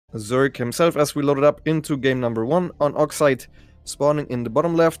Zerg himself as we loaded up into game number 1 on Oxide, spawning in the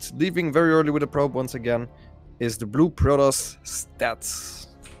bottom left, leaving very early with a probe once again, is the blue Protoss Stats.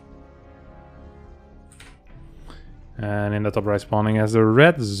 And in the top right spawning as the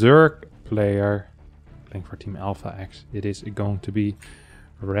red Zerg player, playing for Team Alpha X, it is going to be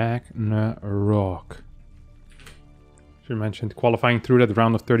RagnaroK. As you mentioned, qualifying through that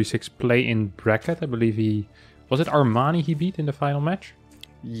round of 36 play in bracket. I believe he... Was it Armani he beat in the final match?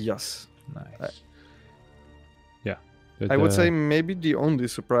 Yes. Nice. Yeah. I would say maybe the only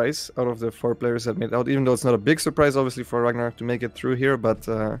surprise out of the 4 players that made out, even though it's not a big surprise obviously for RagnaroK to make it through here, but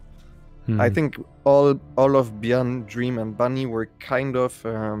I think all of Björn, Dream and Bunny were kind of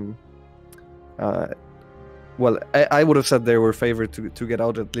well, I would have said they were favored to get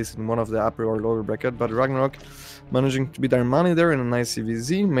out at least in one of the upper or lower bracket, but RagnaroK managing to beat Armani there in a nice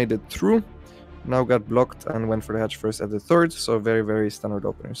CVZ, made it through. Now got blocked and went for the hatch first at the third, so very, very standard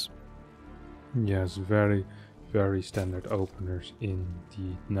openers. Yes, very, very standard openers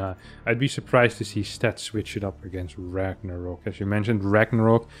indeed. Nah, I'd be surprised to see Stats switch it up against RagnaroK. As you mentioned,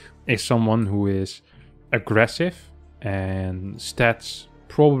 RagnaroK is someone who is aggressive, and Stats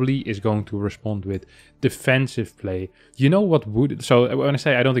probably is going to respond with defensive play. You know what would... So when I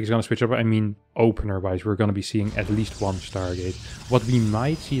say I don't think he's going to switch up, I mean opener-wise, we're going to be seeing at least one Stargate. What we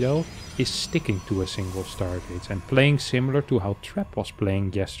might see, though, is sticking to a single Stargate and playing similar to how Trap was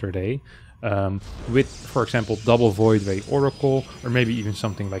playing yesterday, with, for example, double Void Ray Oracle, or maybe even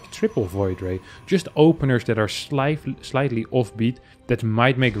something like triple Void Ray. Just openers that are slightly offbeat that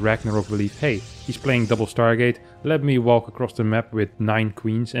might make RagnaroK believe, hey, he's playing double Stargate, let me walk across the map with 9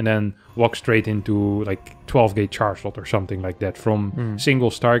 queens and then walk straight into like 12 gate charge slot or something like that from single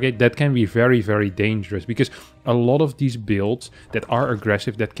Stargate. That can be very, very dangerous, because a lot of these builds that are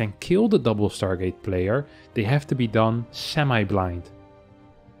aggressive, that can kill the double Stargate player, they have to be done semi-blind.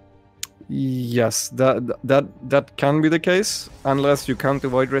 Yes, that can be the case, unless you count the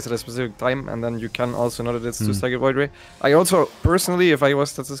Void Rays at a specific time, and then you can also know that it's 2 Stargate Void Ray. I also, personally, if I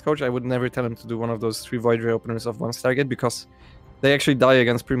was Stats' coach, I would never tell him to do one of those 3 Void Ray openers of 1 Stargate, because they actually die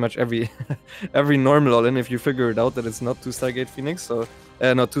against pretty much every normal all-in if you figure it out that it's not 2 Stargate Phoenix, so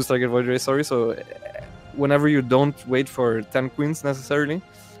not 2 Stargate Void Ray, sorry. So whenever you don't wait for 10 queens necessarily,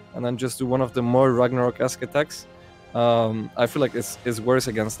 and then just do one of the more RagnaroK-esque attacks, I feel like it's worse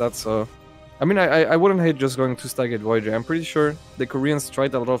against that. So I mean, I wouldn't hate just going to Stargate Void Ray. I'm pretty sure the Koreans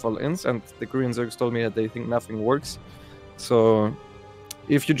tried a lot of all-ins, and the Korean Zergs told me that they think nothing works. So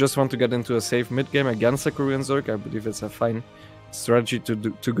if you just want to get into a safe mid-game against a Korean Zerg, I believe it's a fine strategy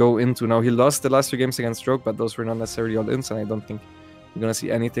to go into. Now, he lost the last 2 games against Stroke, but those were not necessarily all-ins, and I don't think you're going to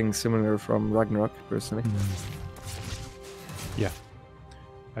see anything similar from RagnaroK, personally. Yeah,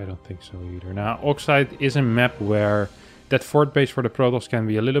 I don't think so either. Now, Oxide is a map where that fort base for the Protoss can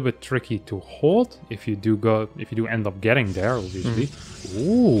be a little bit tricky to hold if you do end up getting there, obviously.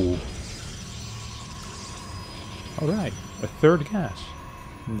 Ooh. Alright, a 3rd gas.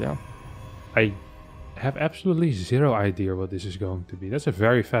 Yeah. I have absolutely zero idea what this is going to be. That's a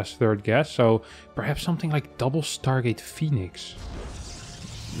very fast 3rd gas, so perhaps something like double Stargate Phoenix,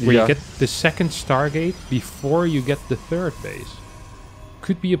 where you get the 2nd Stargate before you get the 3rd base.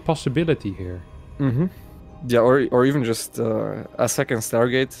 Could be a possibility here. Yeah, or even just a 2nd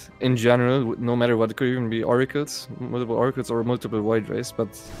Stargate in general, no matter what. It could even be Oracles, multiple Oracles, or multiple Void Rays. But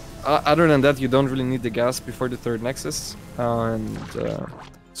other than that, you don't really need the gas before the 3rd Nexus.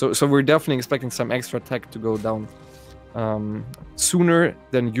 So we're definitely expecting some extra tech to go down sooner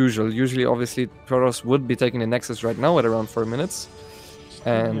than usual. Usually, obviously, Protoss would be taking the Nexus right now at around 4 minutes,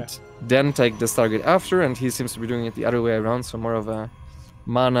 and then take the Stargate after, and he seems to be doing it the other way around, so more of a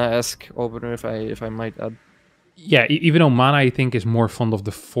Mana-esque opener, if I might add. Yeah, even though Mana, I think, is more fond of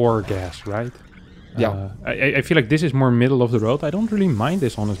the 4 gas, right? Yeah. I feel like this is more middle of the road. I don't really mind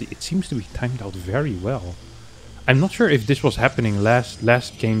this, honestly. It seems to be timed out very well. I'm not sure if this was happening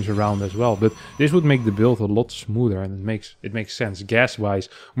last games around as well, but this would make the build a lot smoother, and it makes sense gas-wise.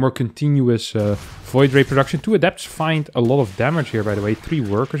 More continuous Void Ray production. 2 Adepts find a lot of damage here, by the way. 3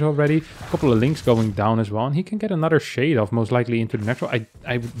 workers already. A couple of links going down as well, and he can get another shade off, most likely into the next one.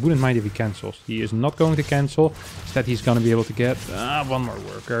 I wouldn't mind if he cancels. He is not going to cancel. Instead, he's going to be able to get 1 more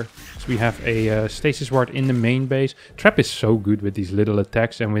worker. So we have a stasis ward in the main base. Trap is so good with these little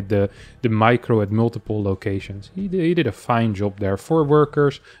attacks and with the micro at multiple locations. He did a fine job there. 4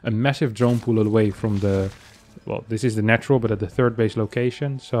 workers, a massive drone pool away from the... Well, this is the natural, but at the 3rd base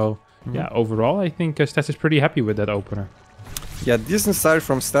location. So, yeah, overall, I think Stats is pretty happy with that opener. Yeah, decent start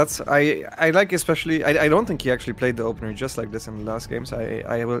from Stats. I like especially... I don't think he actually played the opener just like this in the last games.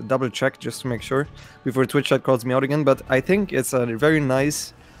 I will double check just to make sure before Twitch chat calls me out again. But I think it's a very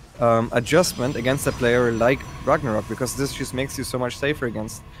nice adjustment against a player like RagnaroK, because this just makes you so much safer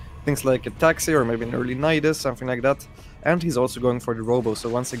against things like a Taxi or maybe an early Nidus, something like that. And he's also going for the Robo, so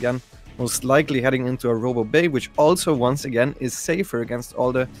once again, most likely heading into a Robo Bay, which also once again is safer against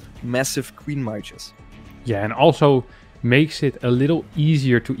all the massive Queen Marches. Yeah, and also makes it a little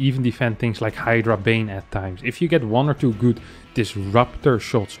easier to even defend things like Hydra Bane at times. If you get 1 or 2 good disruptor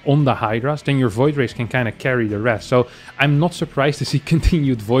shots on the Hydras, then your Void Rays can kind of carry the rest. So I'm not surprised to see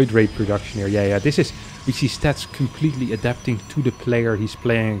continued Void Ray production here. Yeah, this is, we see Stats completely adapting to the player he's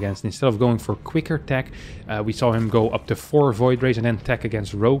playing against. Instead of going for quicker tech, we saw him go up to 4 Void Rays and then tech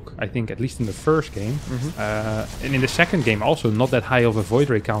against Rogue, I think, at least in the first game. And in the second game also not that high of a Void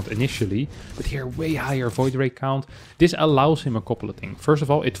Ray count initially, but here way higher Void Ray count. This allows him a couple of things. First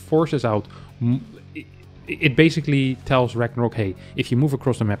of all, it forces out... It basically tells RagnaroK, hey, if you move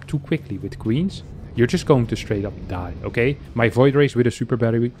across the map too quickly with Queens, you're just going to straight up die, okay? My Void Rays with a Super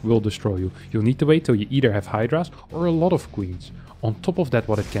Battery will destroy you. You'll need to wait till you either have Hydras or a lot of Queens. On top of that,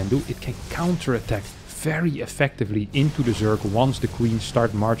 what it can do, it can counter-attack very effectively into the Zerg once the Queens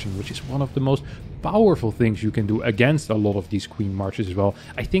start marching, which is one of the most powerful things you can do against a lot of these Queen marches as well.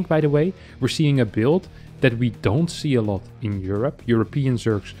 I think, by the way, we're seeing a build that we don't see a lot in Europe. European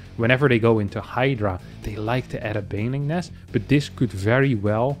Zergs, whenever they go into Hydra, they like to add a Baneling Nest, but this could very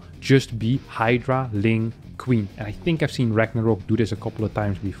well just be Hydra, Ling, Queen. And I think I've seen RagnaroK do this a couple of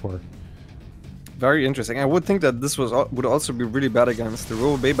times before. Very interesting. I would think that this would also be really bad against the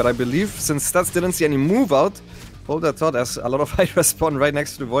Robo Bay, but I believe since Stats didn't see any move out, hold that thought, as a lot of Hydra spawn right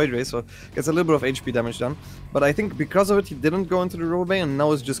next to the Void Ray, so gets a little bit of HP damage done. But I think because of it, he didn't go into the Robo Bay, and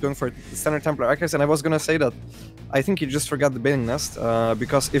now is just going for the standard Templar Archives. And I was gonna say that I think he just forgot the Baneling Nest,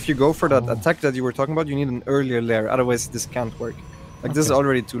 because if you go for that attack that you were talking about, you need an earlier lair, otherwise this can't work. Like, this is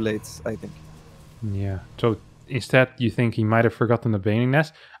already too late, I think. Yeah, so instead you think he might have forgotten the Baneling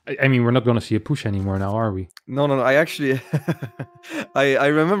Nest? I mean, we're not going to see a push anymore now, are we? No, I actually... I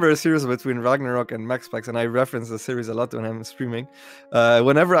remember a series between RagnaroK and MaxPax, and I reference the series a lot when I'm streaming.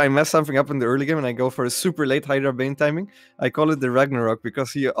 Whenever I mess something up in the early game and I go for a super late Hydra Bane timing, I call it the RagnaroK,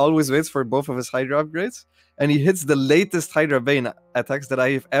 because he always waits for both of his Hydra upgrades, and he hits the latest Hydra Bane attacks that I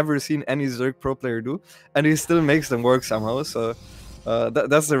have ever seen any Zerg pro player do, and he still makes them work somehow, so...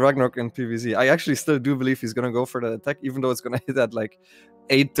 that's the RagnaroK in PvZ. I actually still do believe he's gonna go for the attack, even though it's gonna hit at like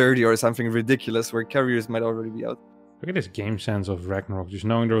 830 or something ridiculous, where carriers might already be out. Look at this game sense of RagnaroK, just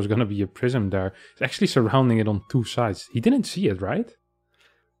knowing there was gonna be a prism there. It's actually surrounding it on 2 sides. He didn't see it, right?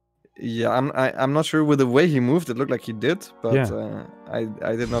 Yeah, I'm not sure with the way he moved. It looked like he did, but yeah.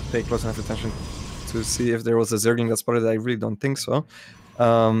 I did not pay close enough attention to see if there was a Zergling that spotted it. I really don't think so.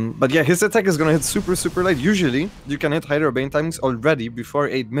 But yeah, his attack is gonna hit super late. Usually, you can hit Hydra Bane timings already before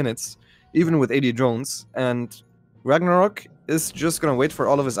 8 minutes, even with 80 drones. And RagnaroK is just gonna wait for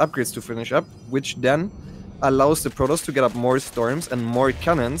all of his upgrades to finish up, which then allows the Protoss to get up more Storms and more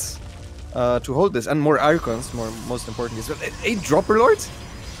Cannons to hold this, and more Archons, most importantly. So 8 Dropper Lords?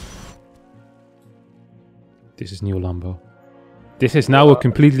 This is new Lambo. This is now a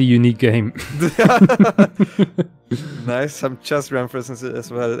completely unique game. Nice, some chest references as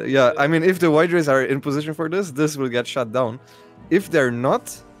well. Yeah, I mean, if the Void Rays are in position for this will get shut down. If they're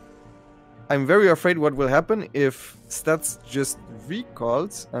not, I'm very afraid what will happen if Stats just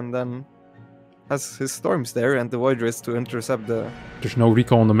recalls and then has his Storms there and the Void Rays to intercept the... There's no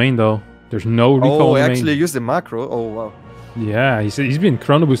recall on the main though. There's no recall on the main. Oh, actually used the macro. Oh, wow. Yeah, he's been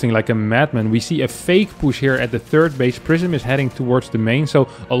chrono boosting like a madman. We see a fake push here at the 3rd base. Prism is heading towards the main, so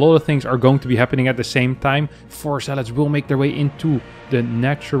a lot of things are going to be happening at the same time. 4 Zealots will make their way into the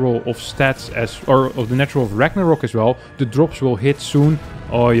natural of Stats or of the natural of RagnaroK as well. The drops will hit soon.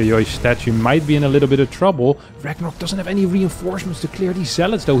 Oh, Stats, you might be in a little bit of trouble. RagnaroK doesn't have any reinforcements to clear these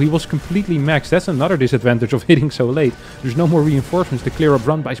Zealots though. He was completely maxed. That's another disadvantage of hitting so late. There's no more reinforcements to clear up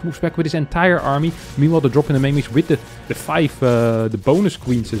Runbys. Moves back with his entire army. Meanwhile, the drop in the main base with the 5 the bonus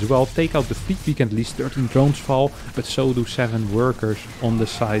Queens as well. Take out the Fleet Peak, at least 13 drones fall, but so do 7 workers on the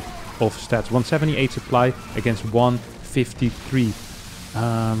side of Stats. 178 supply against 153.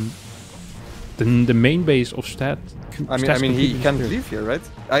 The main base of Stats. I mean, he can't leave here, right?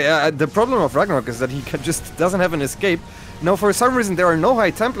 The problem of RagnaroK is that he just doesn't have an escape. Now, for some reason, there are no High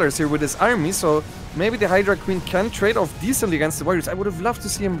Templars here with his army, so maybe the Hydra Queen can trade off decently against the Warriors. I would have loved to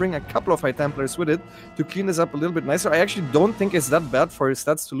see him bring a couple of High Templars with it to clean this up a little bit nicer. I actually don't think it's that bad for his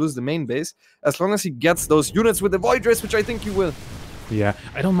Stats to lose the main base, as long as he gets those units with the Void Rays, which I think he will. Yeah,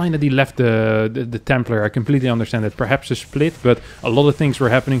 I don't mind that he left the Templar. I completely understand that. Perhaps a split, but a lot of things were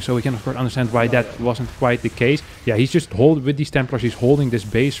happening, so we can of course understand why that wasn't quite the case. Yeah, he's just with these Templars, he's holding this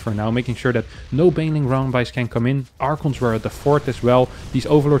base for now, making sure that no Baneling roundbys can come in. Archons were at the fort as well. These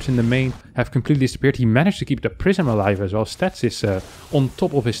Overlords in the main have completely disappeared. He managed to keep the Prism alive as well. Stats is on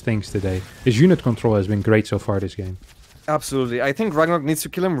top of his things today. His unit control has been great so far this game. Absolutely. I think RagnaroK needs to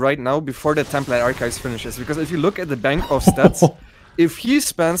kill him right now before the Templar Archives finishes, because if you look at the bank of stats, if he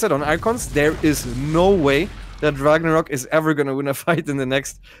spends it on Archons, there is no way that RagnaroK is ever going to win a fight in the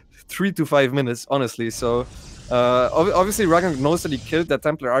next 3 to 5 minutes, honestly. So, obviously RagnaroK knows that he killed that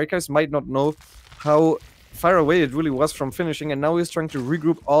Templar Archives, might not know how far away it really was from finishing, and now he's trying to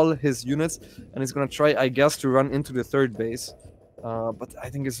regroup all his units, and he's going to try, I guess, to run into the third base. But I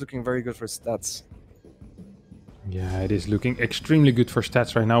think it's looking very good for stats. Yeah, it is looking extremely good for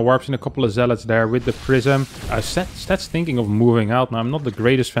stats right now. Warps in a couple of zealots there with the prism. Stats thinking of moving out. Now, I'm not the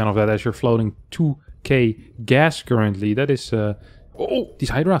greatest fan of that as you're floating 2k gas currently. That is... Oh, these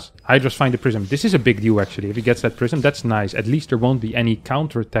Hydras. Hydras find the prism. This is a big deal, actually. If he gets that prism, that's nice. At least there won't be any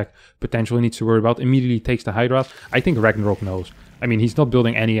counterattack potential he needs to worry about. Immediately takes the Hydras. I think RagnaroK knows. I mean, he's not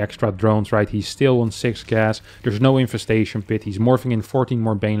building any extra drones, right? He's still on 6 gas. There's no infestation pit. He's morphing in 14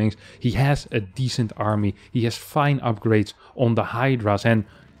 more Banelings. He has a decent army. He has fine upgrades on the Hydras. And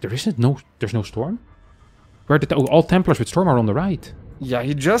there's no storm? Where all Templars with storm are on the right. Yeah,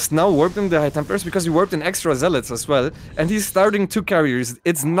 he just now warped in the High Templars because he warped in extra Zealots as well. And he's starting 2 carriers.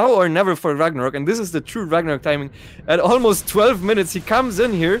 It's now or never for RagnaroK. And this is the true RagnaroK timing. At almost 12 minutes, he comes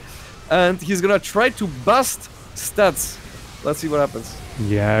in here and he's gonna try to bust stats. Let's see what happens.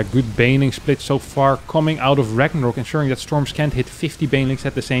 Yeah, good Baneling split so far coming out of RagnaroK, ensuring that Storms can't hit 50 Banelings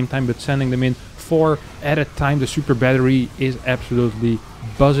at the same time, but sending them in 4 at a time. The super battery is absolutely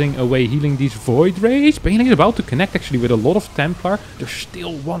buzzing away, healing these Void Rays. Baneling is about to connect actually with a lot of Templar. There's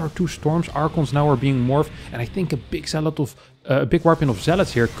still 1 or 2 Storms. Archons now are being morphed, and I think a big Zealot of a big warping of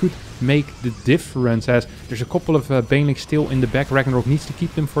Zealots here could make the difference, as there's a couple of Banelings still in the back. RagnaroK needs to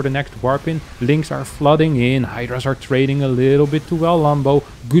keep them for the next warp-in. Links are flooding in. Hydras are trading a little bit too well. Lambo,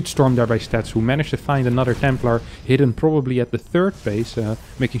 good storm there by Stats, who managed to find another Templar hidden probably at the 3rd base,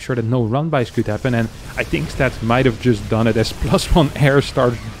 making sure that no run-bys could happen. And I think Stats might have just done it as +1 air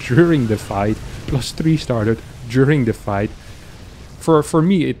started during the fight, +3 started during the fight. For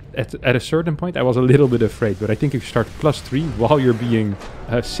me, at a certain point, I was a little bit afraid. But I think if you start +3 while you're being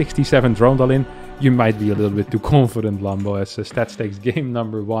 67 droned all in, you might be a little bit too confident, Lambo, as Stats takes game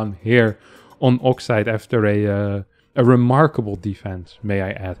number 1 here on Oxide after a remarkable defense, may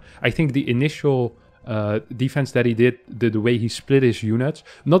I add. I think the initial defense that he did, the way he split his units,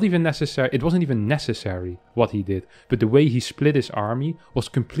 not even necessary. It wasn't even necessary what he did, but the way he split his army was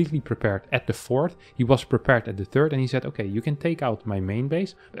completely prepared at the 4th. He was prepared at the 3rd, and he said, okay, you can take out my main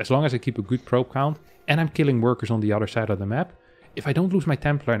base as long as I keep a good probe count and I'm killing workers on the other side of the map. If I don't lose my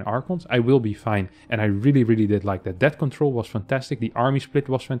Templar and Archons, I will be fine. And I really, really did like that. That control was fantastic. The army split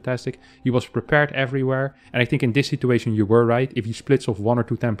was fantastic. He was prepared everywhere. And I think in this situation, you were right. If he splits off 1 or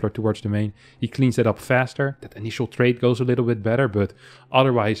 2 Templar towards the main, he cleans that up faster. That initial trade goes a little bit better. But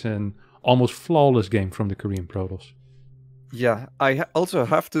otherwise, an almost flawless game from the Korean Protoss. Yeah, I also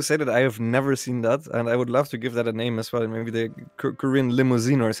have to say that I have never seen that, and I would love to give that a name as well. Maybe the Korean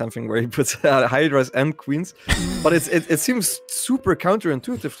limousine or something, where he puts Hydras and Queens. But it seems super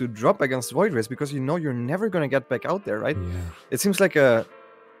counterintuitive to drop against Void Rays, because you know you're never gonna get back out there, right? Yeah. It seems like a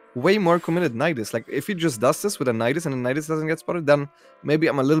way more committed Nidus. Like if he just does this with a Nidus and the Nidus doesn't get spotted, then maybe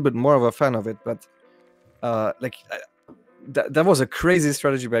I'm a little bit more of a fan of it. But that was a crazy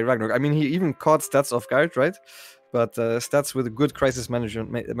strategy by RagnaroK. I mean, he even caught Stats off guard, right? But Stats with a good crisis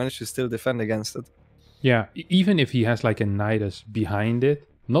management managed to still defend against it. Yeah, even if he has like a Nidus behind it,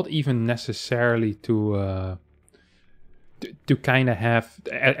 not even necessarily to kind of have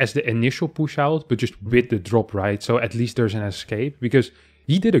as the initial push out, but just with the drop, right? So at least there's an escape, because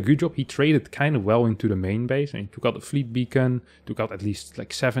he did a good job. He traded kind of well into the main base, and he took out the fleet beacon, took out at least like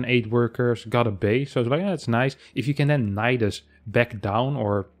 7-8 workers, got a base. So I was like, yeah, that's nice. If you can then Nidus back down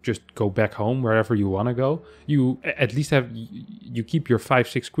or just go back home wherever you want to go, you at least have, you keep your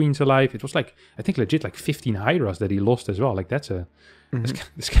 5-6 queens alive. It was like, I think legit like 15 Hydras that he lost as well. Like that's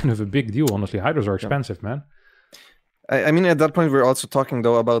kind of a big deal, honestly. Hydras are expensive, man. I mean, at that point, we're also talking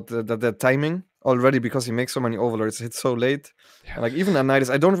though about the timing already, because he makes so many overlords. It's so late. Yeah. Like even a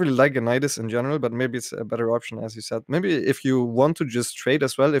Nidus, I don't really like a Nidus in general, but maybe it's a better option, as you said. Maybe if you want to just trade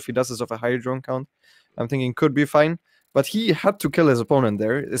as well, if he does this of a higher drone count, I'm thinking could be fine. But he had to kill his opponent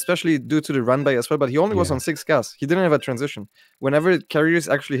there, especially due to the run by as well. But he only was on 6 gas. He didn't have a transition. Whenever carriers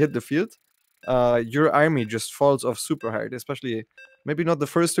actually hit the field, your army just falls off super hard, especially maybe not the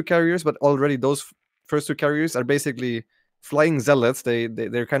first 2 carriers, but already those first 2 carriers are basically flying zealots.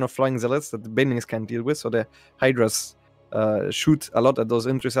 They're kind of flying zealots that the banelings can't deal with. So the Hydras shoot a lot at those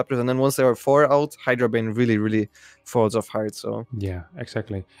interceptors, and then once there are 4 out, Hydra Bane really falls off hard. So yeah,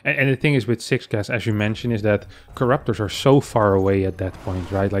 exactly. And the thing is with 6 gas, as you mentioned, is that corruptors are so far away at that point,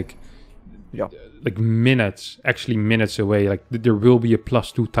 right? Like, yeah, like minutes away. Like there will be a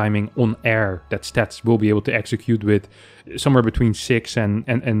 +2 timing on air that stats will be able to execute with somewhere between 6 and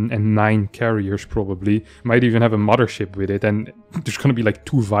 9 carriers probably. Might even have a mothership with it, and there's gonna be like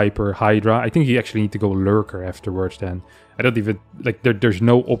 2 Viper, Hydra. I think you actually need to go Lurker afterwards then. I don't even like there's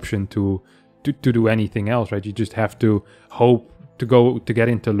no option to do anything else, right? You just have to hope to get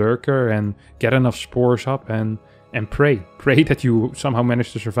into Lurker and get enough spores up and pray that you somehow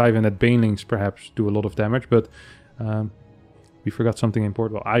manage to survive and that banelings perhaps do a lot of damage. But we forgot something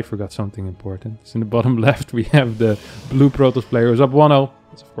important. Well, I forgot something important. It's in the bottom left. We have the blue Protoss player who's up 1-0.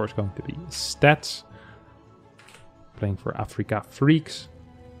 It's of course going to be Stats, playing for Africa Freaks.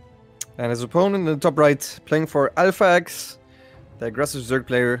 And his opponent in the top right, playing for Alpha X, the aggressive Zerg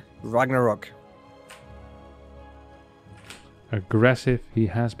player, RagnaroK. Aggressive he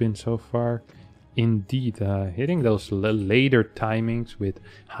has been so far. Indeed, hitting those later timings with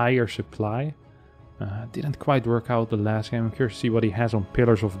higher supply. Didn't quite work out the last game. I'm curious to see what he has on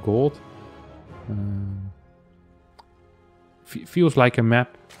Pillars of Gold. Feels like a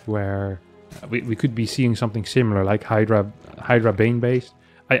map where we could be seeing something similar, like Hydra Bane based.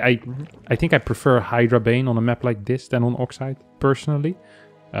 I think I prefer Hydra Bane on a map like this than on Oxide, personally.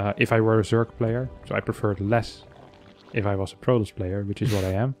 If I were a Zerg player, so I prefer it less if I was a Protoss player, which is what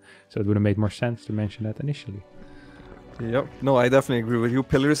I am. So it would have made more sense to mention that initially. Yep. No, I definitely agree with you.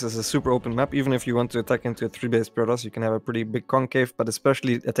 Pillars is a super open map. Even if you want to attack into a 3-base Protoss, you can have a pretty big concave, but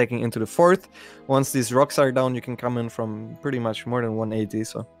especially attacking into the 4th. Once these rocks are down, you can come in from pretty much more than 180.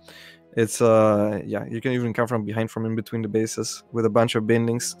 So it's, yeah, you can even come from behind, from in between the bases with a bunch of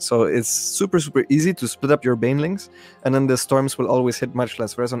banelings. So it's super easy to split up your banelings, and then the storms will always hit much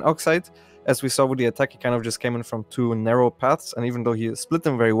less. Whereas on Oxide, as we saw with the attack, he kind of just came in from 2 narrow paths, and even though he split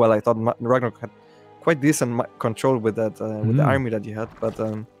them very well, I thought RagnaroK had quite decent control with that, with the army that he had. But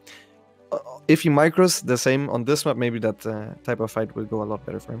if he micros the same on this map, maybe that type of fight will go a lot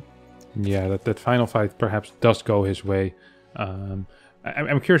better for him. Yeah, that final fight perhaps does go his way.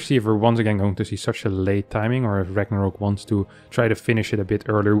 I'm curious to see if we're once again going to see such a late timing, or if RagnaroK wants to try to finish it a bit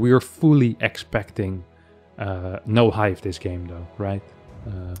earlier. We are fully expecting no Hive this game, though, right?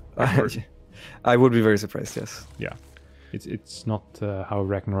 I would be very surprised, yes. Yeah. It's not how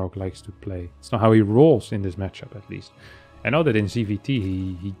RagnaroK likes to play. It's not how he rolls in this matchup, at least. I know that in ZVT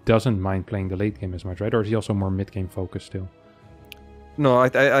he doesn't mind playing the late game as much, right? Or is he also more mid-game focused still? No,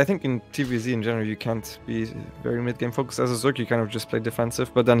 I think in TVZ in general you can't be very mid-game focused. As a Zerg, you kind of just play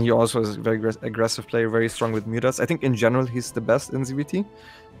defensive, but then he also is a very aggressive player, very strong with mutas. I think in general he's the best in ZVT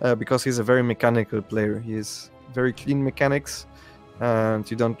because he's a very mechanical player. He has very clean mechanics, and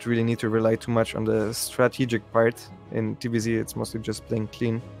you don't really need to rely too much on the strategic part. In TVZ, it's mostly just playing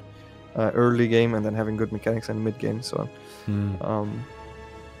clean early game and then having good mechanics in mid game. So,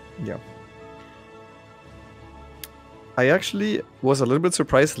 yeah. I actually was a little bit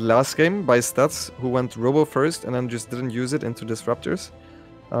surprised last game by Stats, who went Robo first and then just didn't use it into Disruptors.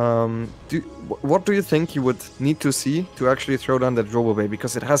 What do you think you would need to see to actually throw down that Robo Bay?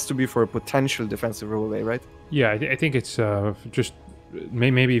 Because it has to be for a potential defensive Robo Bay, right? Yeah, I think it's just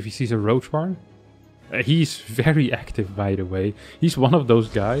maybe if he sees a Roach Barn. He's very active, by the way. He's one of those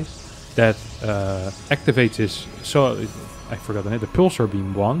guys that activates his... So, I forgot the name. The Pulsar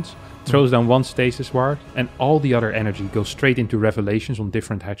Beam once, throws down one Stasis Ward, and all the other energy goes straight into Revelations on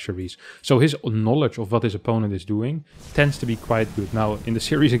different hatcheries. So his knowledge of what his opponent is doing tends to be quite good. Now, in the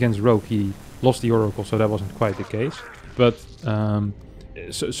series against Rogue, he lost the Oracle, so that wasn't quite the case. But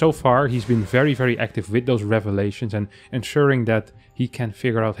so far, he's been very, very active with those Revelations and ensuring that he can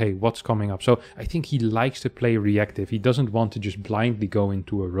figure out, hey, what's coming up. So I think he likes to play reactive. He doesn't want to just blindly go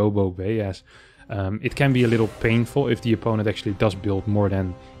into a Robo Bay, as it can be a little painful if the opponent actually does build more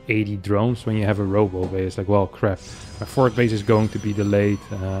than 80 drones when you have a Robo Bay. It's like, well, crap, my 4th base is going to be delayed.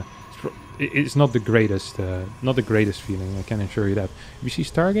 It's not the greatest feeling, I can assure you that. We see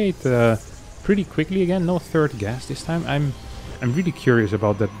Stargate pretty quickly again, no 3rd gas this time. I'm really curious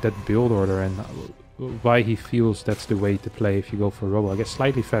about that build order and why he feels that's the way to play if you go for Robo. I guess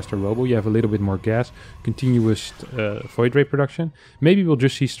slightly faster Robo, you have a little bit more gas, continuous Void Ray production. Maybe we'll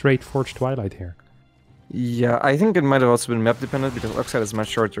just see straight Forged Twilight here. Yeah, I think it might have also been map dependent because Oxide is much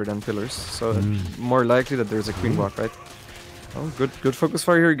shorter than Pillars, so more likely that there's a Queen Walk, right? Oh, good focus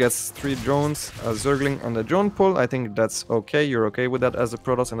fire here. Gets 3 drones, a Zergling, and a drone pull. I think that's okay. You're okay with that as a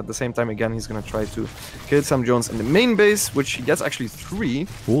Protoss. And at the same time, again, he's gonna try to kill some drones in the main base, which he gets actually 3.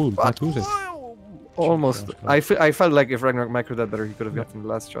 Ooh, But almost. I felt like if RagnaroK microed that better, he could have gotten the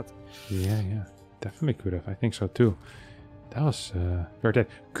last shot. Yeah, definitely could have. I think so too. That was very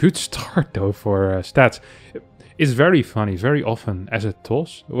good start though for stats. It's very funny. Very often as a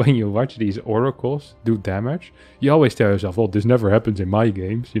toss, when you watch these oracles do damage, you always tell yourself, "Well, this never happens in my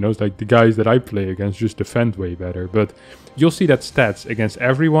games." You know, it's like the guys that I play against just defend way better. But you'll see that stats against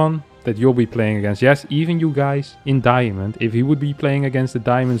everyone that you'll be playing against. Yes, even you guys in Diamond. If he would be playing against the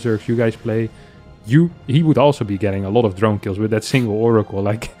Diamond Zergs you guys play, he would also be getting a lot of drone kills with that single oracle.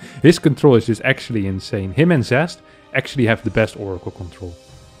 Like, his control is just actually insane. Him and Zest actually have the best oracle control.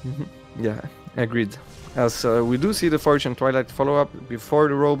 Yeah, agreed. As we do see the Forge and Twilight follow-up before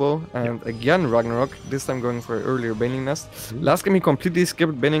the Robo, and again RagnaroK, this time going for earlier Baning Nest. Last game he completely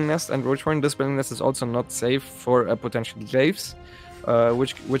skipped Baning Nest and Roachhorn. This Baning Nest is also not safe for a potential Glaives,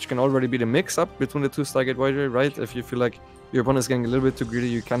 which can already be the mix-up between the two Stargate Voyager, right? If you feel like your opponent is getting a little bit too greedy,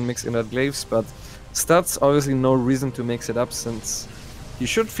 you can mix in that Glaives, but stats, obviously no reason to mix it up since you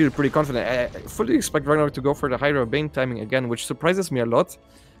should feel pretty confident. I fully expect RagnaroK to go for the Hydra Bane timing again, which surprises me a lot,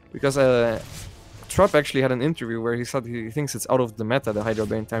 because Trupp actually had an interview where he said he thinks it's out of the meta, the Hydra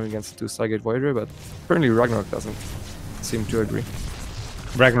Bane timing against the two Stargate Voyager, but apparently RagnaroK doesn't seem to agree.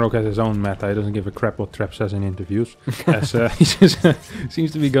 RagnaroK has his own meta. He doesn't give a crap what Trap says in interviews. As he just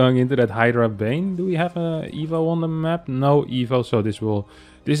seems to be going into that Hydra Bane. Do we have a Evo on the map? No Evo, so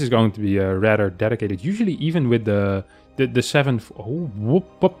this is going to be rather dedicated. Usually even with the 7th... Oh,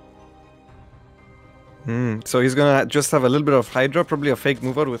 whoop. So he's gonna just have a little bit of Hydra, probably a fake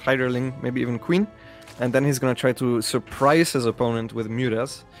move out with Hydraling, maybe even Queen, and then he's gonna try to surprise his opponent with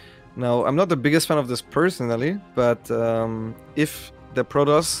Mutas. Now, I'm not the biggest fan of this personally, but if the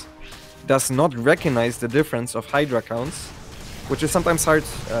Protoss does not recognize the difference of Hydra counts, which is sometimes hard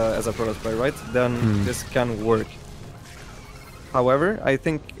as a Protoss player, right? Then this can work. However, I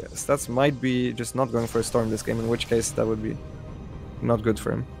think Stats might be just not going for a Storm this game, in which case that would be not good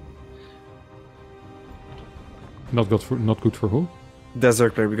for him. Not good for who? The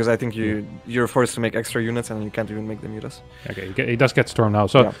Zerg player, because I think you're forced to make extra units and you can't even make the Mutas. Okay, he does get Storm now.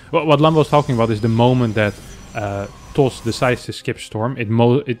 So what Lambo's talking about is the moment that TOS decides to skip Storm,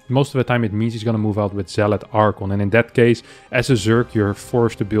 most of the time it means he's going to move out with Zealot Archon. And in that case, as a Zerg, you're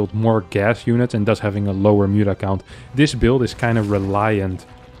forced to build more gas units and thus having a lower Muta count. This build is kind of reliant.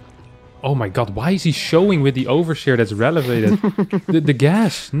 Oh my god, why is he showing with the Overseer that's relevated? the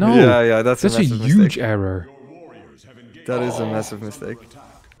gas? No. Yeah, that's a huge error. That is a massive mistake.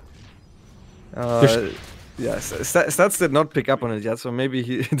 Yes, Stats did not pick up on it yet, so maybe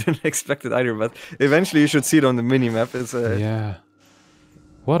he didn't expect it either, but eventually you should see it on the mini-map. Yeah.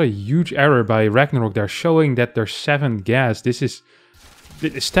 What a huge error by RagnaroK. They're showing that there's 7 gas. The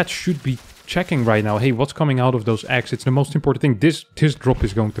Stats should be checking right now. Hey, what's coming out of those eggs? It's the most important thing. This drop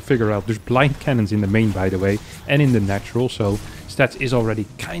is going to figure out. There's blind cannons in the main, by the way, and in the natural, so Stats is already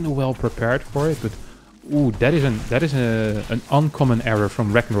kind of well prepared for it, but ooh, that is an uncommon error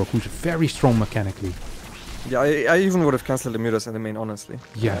from RagnaroK, who's very strong mechanically. Yeah, I even would have cancelled the Mutas in the main, honestly.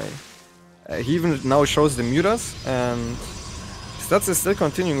 Yeah. He even now shows the Mutas, and Stats is still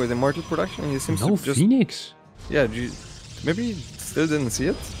continuing with Immortal production. He seems to just... Phoenix. Yeah, maybe he still didn't see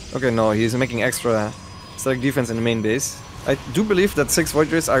it? Okay, no, he's making extra static defense in the main base. I do believe that 6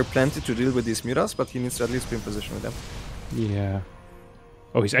 Void Rays are plenty to deal with these Mutas, but he needs to at least be in position with them. Yeah.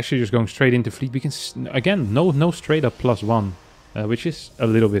 Oh, he's actually just going straight into fleet. We can again no straight up +1, which is a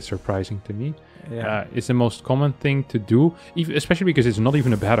little bit surprising to me. Yeah. It's the most common thing to do, especially because it's not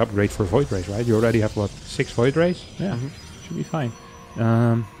even a bad upgrade for Void Rays, right? You already have what, 6 Void Rays? Yeah, should be fine.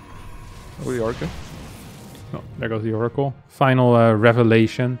 Oh, the Oracle. Oh, there goes the Oracle. Final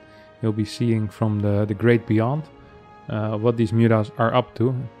revelation you'll be seeing from the Great Beyond. What these Mutas are up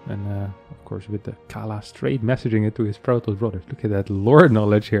to, and of course with the Kala straight messaging it to his Protoss brothers. Look at that lore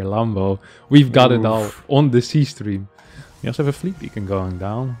knowledge here, Lambo. We've got it all on the C stream. We also have a fleet beacon going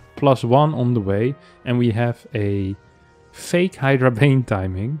down, +1 on the way, and we have a fake Hydra Bane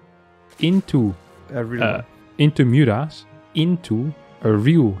timing into Mutas, into a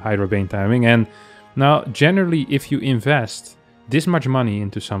real Hydra Bane timing. And now generally if you invest this much money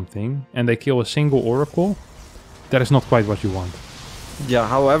into something and they kill a single Oracle, that is not quite what you want. Yeah,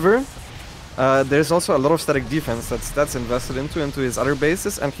 however, There's also a lot of static defense that's invested into his other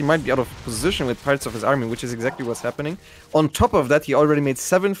bases, and he might be out of position with parts of his army, which is exactly what's happening. On top of that, he already made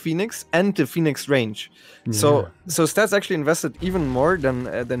 7 Phoenix and the Phoenix range. Yeah. So Stats actually invested even more than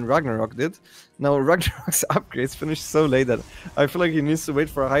RagnaroK did. Now RagnaroK's upgrades finished so late that I feel like he needs to wait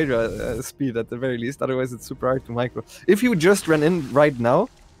for a Hydra speed at the very least, otherwise it's super hard to micro. If he just ran in right now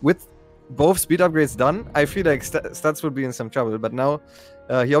with both speed upgrades done, I feel like Stats would be in some trouble, but now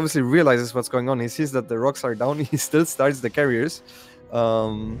he obviously realizes what's going on. He sees that the rocks are down. He still starts the carriers,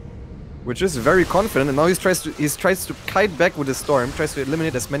 which is very confident. And now he tries to kite back with the storm, tries to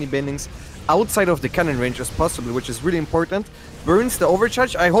eliminate as many banings outside of the cannon range as possible, which is really important. Burns the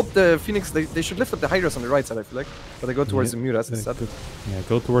overcharge. I hope the Phoenix, they should lift up the Hydras on the right side, I feel like. But they go towards the Mutas instead. Yeah,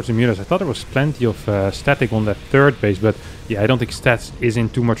 go towards the Mutas. I thought there was plenty of static on that third base, but yeah, I don't think Stats is in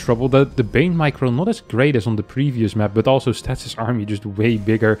too much trouble. The Bane micro not as great as on the previous map, but also Stats' army just way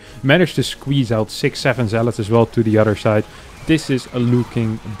bigger. Managed to squeeze out 6-7 Zealots as well to the other side. This is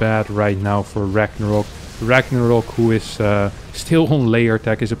looking bad right now for RagnaroK. RagnaroK, who is still on layer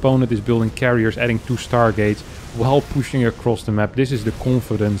tech. His opponent is building carriers, adding 2 Stargates while pushing across the map. This is the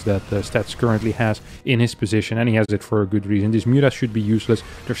confidence that Stats currently has in his position, and he has it for a good reason. This Muta should be useless.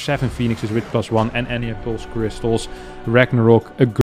 There's 7 Phoenixes with +1 and any Pulse Crystals. RagnaroK, a